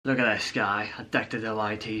Look at this guy, addicted to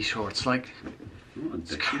YT shorts, like,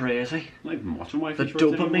 it's crazy. I'm not even watching YT the shorts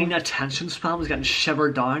dopamine anymore. attention span was getting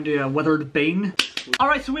shivered down to a withered bean.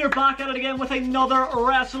 Alright, so we are back at it again with another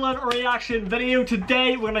wrestling reaction video.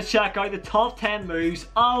 Today we're going to check out the top 10 moves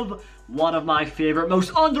of one of my favourite,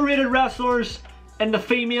 most underrated wrestlers in the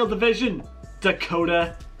female division,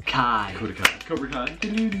 Dakota Kai. Dakota Kai. Cobra Kai.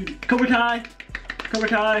 Cobra Kai. Cobra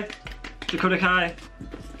Kai. Dakota Kai.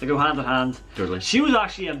 They go hand in hand. Totally. She was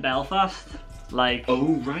actually in Belfast, like,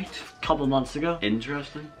 Oh, right. a couple of months ago.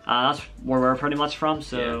 Interesting. That's where we're pretty much from,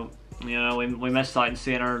 so, you know, we missed out on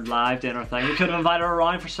seeing her live doing her thing. We could have invited her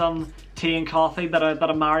around for some tea and coffee, bit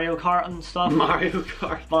of Mario Kart and stuff. Mario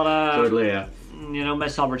Kart. But, Totally, yeah. you know,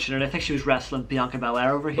 missed opportunity. I think she was wrestling Bianca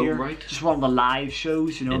Belair over here. Oh, right. Just one of the live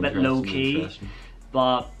shows, you know, a bit low-key. Interesting.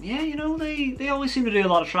 But, yeah, you know, they always seem to do a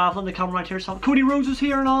lot of travelling. They come around here. So Cody Rhodes is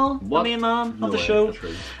here and all. What? The main man No of the way, show. that's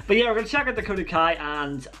right. But yeah, we're going to check out Dakota Kai,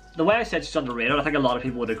 and the way I said she's underrated, I think a lot of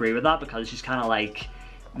people would agree with that, because she's kind of like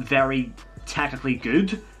very technically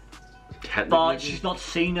good, but she's not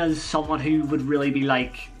seen as someone who would really be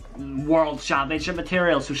like world championship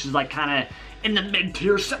material, so she's like kind of in the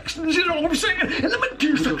mid-tier sections, you know what I'm saying? In the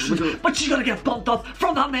mid-tier sections. But she's gonna get bumped up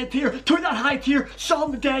from that mid-tier to that high tier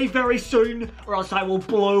someday very soon, or else I will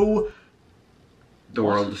blow The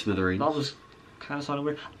world to smithereens. That was kind of sounding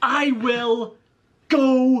weird. I will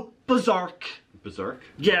go berserk. Berserk?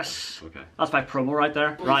 Yes. Okay. That's my promo right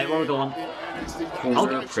there. Right, where we're going.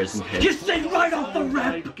 Corner prison pit. You see right off the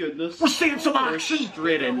My rip. goodness. We're seeing some We're action.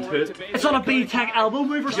 straight into it. It's not a B-Tech elbow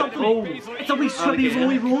move or something. Oh. It's a wee And swippy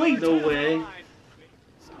again. roly. No way.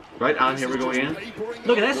 Right, and here we go again.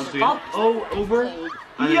 Look at this. Up. Oh, over.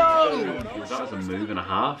 And Yo. that was a move and a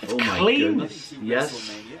half. Oh my clean. goodness.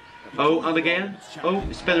 Yes. Oh, and again. Oh,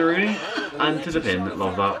 spinneroonie. And to the pin.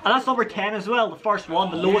 Love that. And that's number 10 as well. The first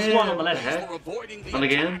one, the lowest one on the list. And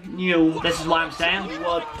again. Yo. This is why I'm saying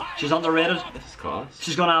What? she's underrated. This is class.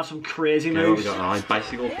 She's gonna have some crazy Okay, what we moves. got now?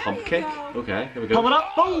 Bicycle pump kick. Okay, here we go. Pump it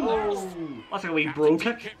up. Boom. That's like a wee bro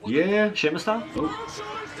kick. Yeah. Sheamus style. Oh.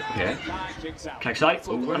 Okay. Kicks out.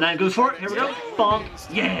 And then goes for it. Here we go. Bonk.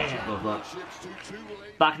 Yeah. Love that.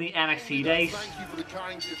 Back in the NXT days.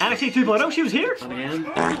 NXT 2.0, she was here. And again.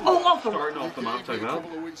 Oh, off the... Starting off the map like that.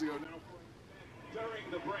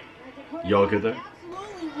 Y'all good there?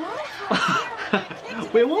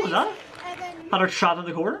 Wait, what was that? Had her trapped in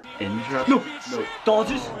the corner? Interesting. No.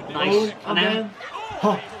 Dodges. Nice. Oh, and then.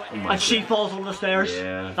 Huh. my And she falls on the stairs.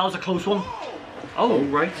 Yeah. That was a close one. Oh, Oh,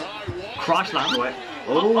 right. crash land. Right.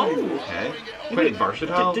 Oh, Oh. okay. Quite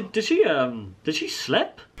versatile. Did she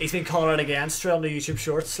slip? He's been calling it again straight on the YouTube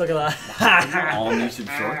shorts. Look at that. On YouTube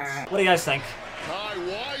shorts. What do you guys think?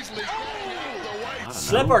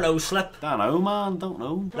 Slip or no slip? Don't know, man. Don't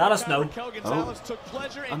know. Let us know. Oh.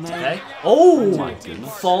 And then. Okay. Oh, my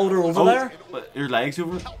goodness. followed her over there. But your legs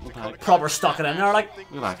over it? What the heck? Proper stuck it in there, like,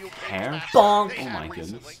 Look at that hair. bonk. Oh my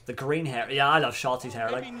goodness. The green hair. Yeah, I love Shotzi's hair,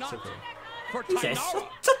 like, so cool. Who's this?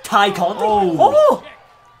 It's a Ty Conti. Oh. Oh!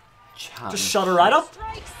 Chat. Just shut her right up.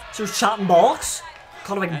 She was chatting box.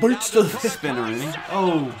 Kind of like boots to the face. Spinneroonie.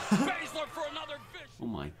 Oh. Oh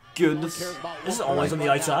my goodness. This is always on the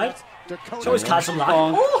outside. She always catch them lacking.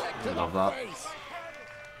 Bonk. Oh! I love that.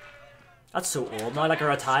 That's so old now, like her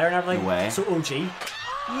attire and everything. No way. So OG.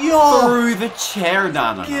 Yo! Through the chair,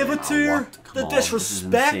 Dan. Give it to her. The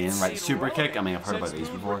disrespect. This is insane. Right, super kick. I mean, I've heard about these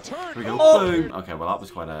before. Here we go. Oh. Boom. Okay, well, that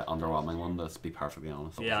was quite an underwhelming one, let's be perfectly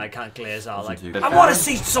honest. Yeah, I can't glaze out. Like, Wasn't too I bad. want to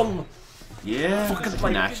see some. Yeah, Fucking like,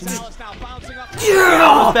 like- action. Yeah!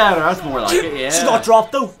 That's better. That's more like it, yeah. She's not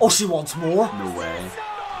dropped though. Oh, she wants more. No way.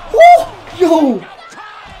 Oh! Yo!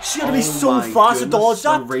 She had to be so my fast to goodness, dodge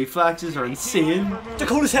that. The reflexes are insane.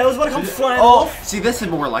 Dakota's head was about to come flying Oh, off. see, this is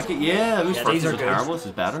more like it. Yeah, those Yeah, first these ones are are good. terrible. This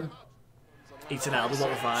is better. Eats an elbow, but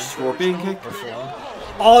we're fine. Scorpion kick.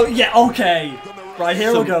 Oh, yeah, okay. Right,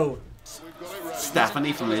 here we go.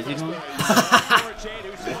 Stephanie from Lazy Town.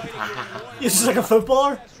 It's just like a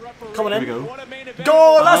footballer. Coming in. Here we go.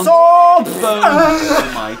 Go, let's And- go! Boom.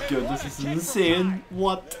 Oh my goodness, this is insane.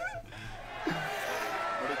 What?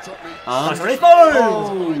 That's And, right.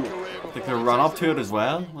 Boom! oh, they can run up to it as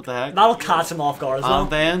well. What the heck? That'll catch him off guard as well. And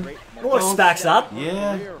then, No one expects that.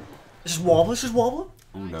 yeah. It's just wobbling, it's just wobbling.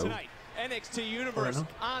 Oh no. NXT Universe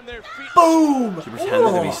on their feet. Boom! She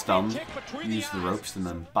pretended to be Oh. stunned, used the ropes, and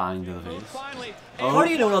then bang to the face. Finally, How do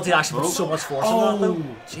you know not to actually put so much force on that though?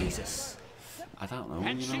 Jesus. I don't know,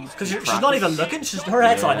 you know. Because she's not even looking, she's, her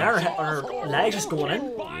head's on there, her legs just going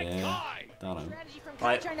in. Yeah, don't know.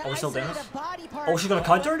 Right, are we still doing this? Oh, she's gonna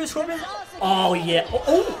counter the Scorpion? Oh, yeah.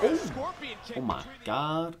 Oh. Scorpion kick. Oh my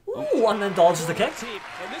god. Oh, and then dodges the kick.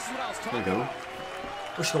 And this is what I was There talking we go.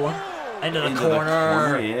 Where's she going? Into the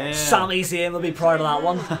corner. Yeah. Sami Zayn will be proud of that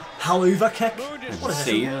one. Haluva kick. What is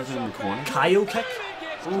See this? it in the corner. Kaio kick.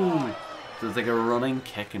 Ooh. So it's like a running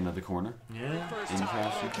kick into the corner. Yeah.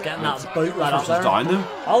 Interesting. Getting that boot right up First is there. down though.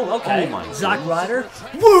 Oh, okay. Oh my Zack goodness. Ryder.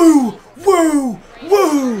 Woo! Woo!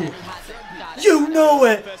 Woo! You know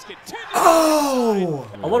it! Oh!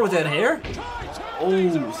 Oh, what are we doing here?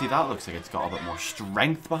 Oh, see that looks like it's got a bit more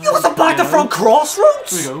strength behind It was a back to front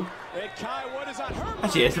crossroads! There we go.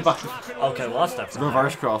 Actually, it's a back to Okay, well that's different.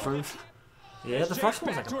 reverse crossroads. Yeah, the first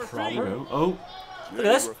one was like a There we proper. go. Oh, Look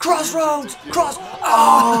at this. Crossroads!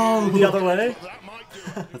 Oh! The other way.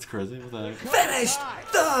 that's crazy. What the heck? Finished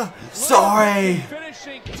the... Sorry!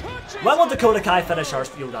 When will Dakota Kai finish her...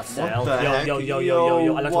 Yo, that's Cell. the Yo, heck? yo, yo, yo, yo,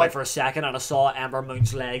 yo. I looked What? away for a second and I saw Ember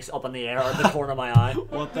Moon's legs up in the air out the corner of my eye.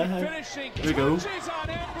 What the heck? Here we go.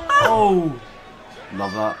 Oh!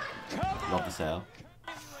 Love that. Love the sale.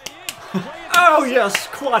 Oh, yes!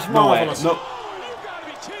 Quite No way. marvellous. No.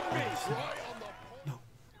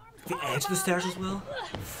 The edge of the stairs as well.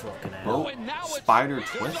 Fucking hell. Oh, spider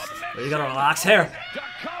twist. You gotta relax here.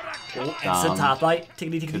 Oh, instant tap out.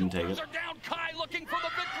 Tickety Couldn't tickety. take it.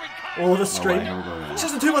 Oh, the No scream. way, here we go again.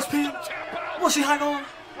 She's in too much pain. Will she hang on?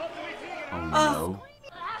 Oh no.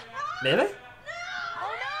 Maybe?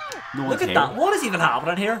 No one's Look at here. that. What is even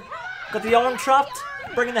happening here? Got the arm trapped.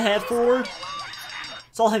 Bringing the head forward.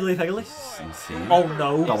 It's all higgly-piggly. Insane. Oh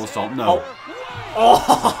no. Double stomp. No.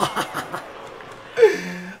 Oh.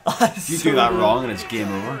 You do that wrong and it's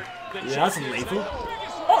game over. Yeah, that's lethal.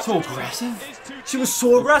 So aggressive. She was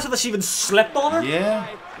so aggressive that she even slipped on her. Yeah.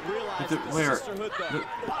 Where? Look.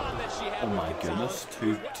 Oh my goodness.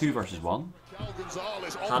 Two versus one.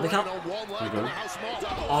 Handicap. There we go.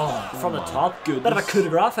 Oh, from the top. goodness. Bit of a coup de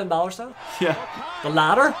grace in Balor style. Yeah. The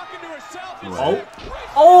ladder. No way. Oh.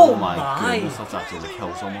 Oh, Oh my my. goodness. That's actually gonna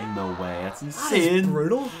kill someone. No way. That's That is insane.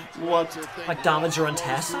 brutal. What? Like damage your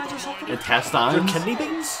intestines or something. Your Intestines. kidney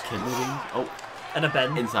beans Kidney beans. Oh, in a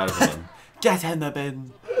bin. inside of the bin. Get in the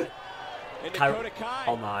bin.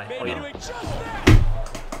 Oh my. Oh yeah.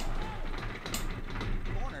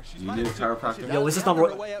 You need a chiropractor? Yo, is this number?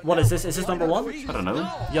 What is this? Is this number one? I don't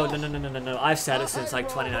know. Yo, no. I've said it since like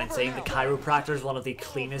 2019. The chiropractor is one of the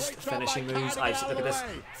cleanest finishing moves I've seen. Look at this.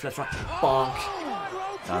 Flips right. Bonk.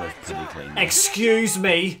 That is pretty clean. Excuse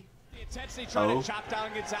me. Oh.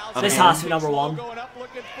 This has to be number one.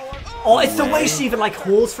 Oh, it's the way she even like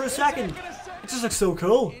holds for a second. It just looks so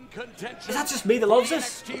cool. Is that just me that loves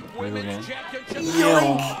this? Here we go again.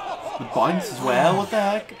 Yoink. The bounce as well. What the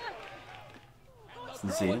heck? It's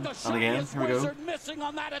insane. And again. Here we go. Look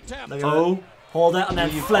at it. Oh. Hold it and then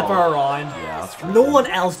flip her around. Yeah, that's crazy. No one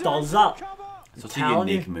else does that. Such a telling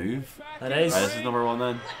unique you. move. It is. Right, this is number one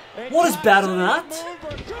then. What is better than that?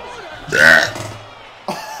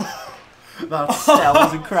 That cell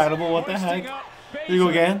was incredible. What the heck? Here you go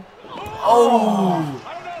again. Oh.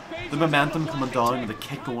 The momentum coming down and the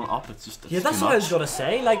kick going up. It's just. It's Yeah, that's too what I was much. gonna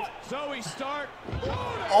say. Like,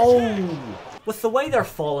 Oh. with the way they're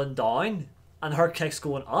falling down and her kicks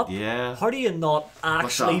going up, Yeah. how do you not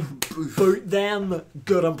actually that? boot them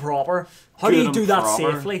good and proper? How Good do you and do that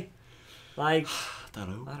proper. safely? Like, I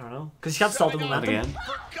don't know. I don't know, because you can't stop the And momentum. again.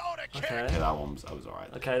 Okay. Okay, that was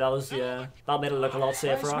alright. Okay, that was that made it look a lot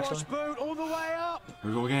safer actually. Here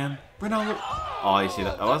we go again. Ronaldo. Oh, you see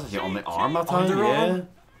that? That was actually on the arm that time. Underarm.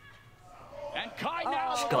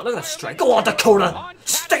 Yeah. She's got look at that strike. Go on, Dakota.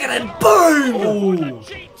 Stick it in. Boom. Oh.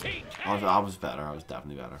 I was better. I was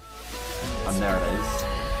definitely better. And there it is.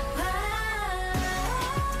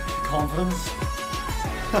 Confidence.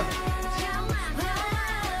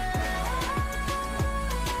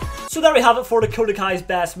 So there we have it for Dakota Kai's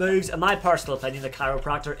best moves. In my personal opinion, the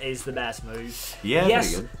chiropractor is the best move. Yeah,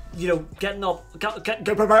 yes, pretty you know, getting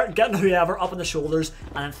whoever up on the shoulders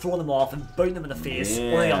and then throwing them off and booting them in the face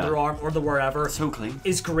or the Yeah. underarm or the wherever So clean.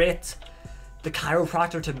 is great. The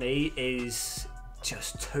chiropractor to me is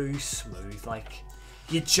just too smooth. Like,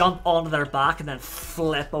 you jump onto their back and then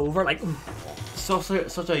flip over. Like, Such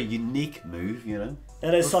a unique move, you know.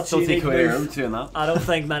 it is such a Don't unique take away move. doing that. I don't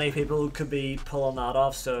think many people could be pulling that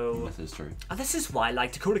off. So. This is true. And this is why,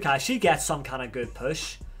 like, Dakota Kai, she gets some kind of good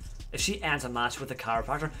push. If she ends a match with the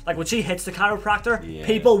chiropractor, like when she hits the chiropractor, Yeah.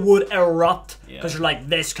 people would erupt because Yeah. you're like,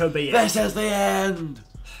 this could be it. This is the end.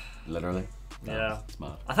 Literally. No, Yeah. It's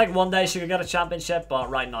mad. I think one day she could get a championship, but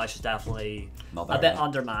right now she's definitely Not a there bit yet.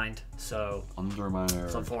 undermined. So Under my.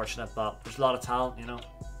 it's unfortunate, but there's a lot of talent, you know,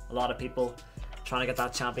 a lot of people trying to get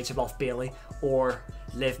that championship off Bailey or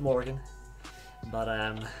Liv Morgan. But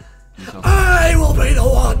I will be the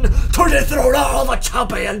one to dethrone all the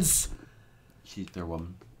champions. She's their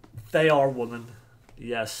woman. They are women,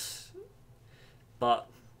 yes, but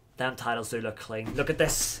Them titles do look clean. Look at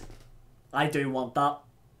this. I do want that.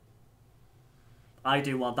 I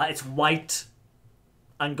do want that. It's white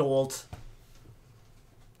and gold.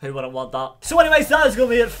 Who wouldn't want that? So anyways, that is going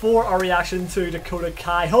to be it for our reaction to Dakota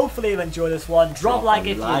Kai. Hopefully you've enjoyed this one. Drop a like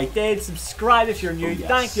if you did. Subscribe if you're new.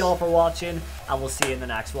 Thank you all for watching. And we'll see you in the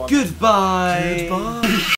next one. Goodbye. Goodbye.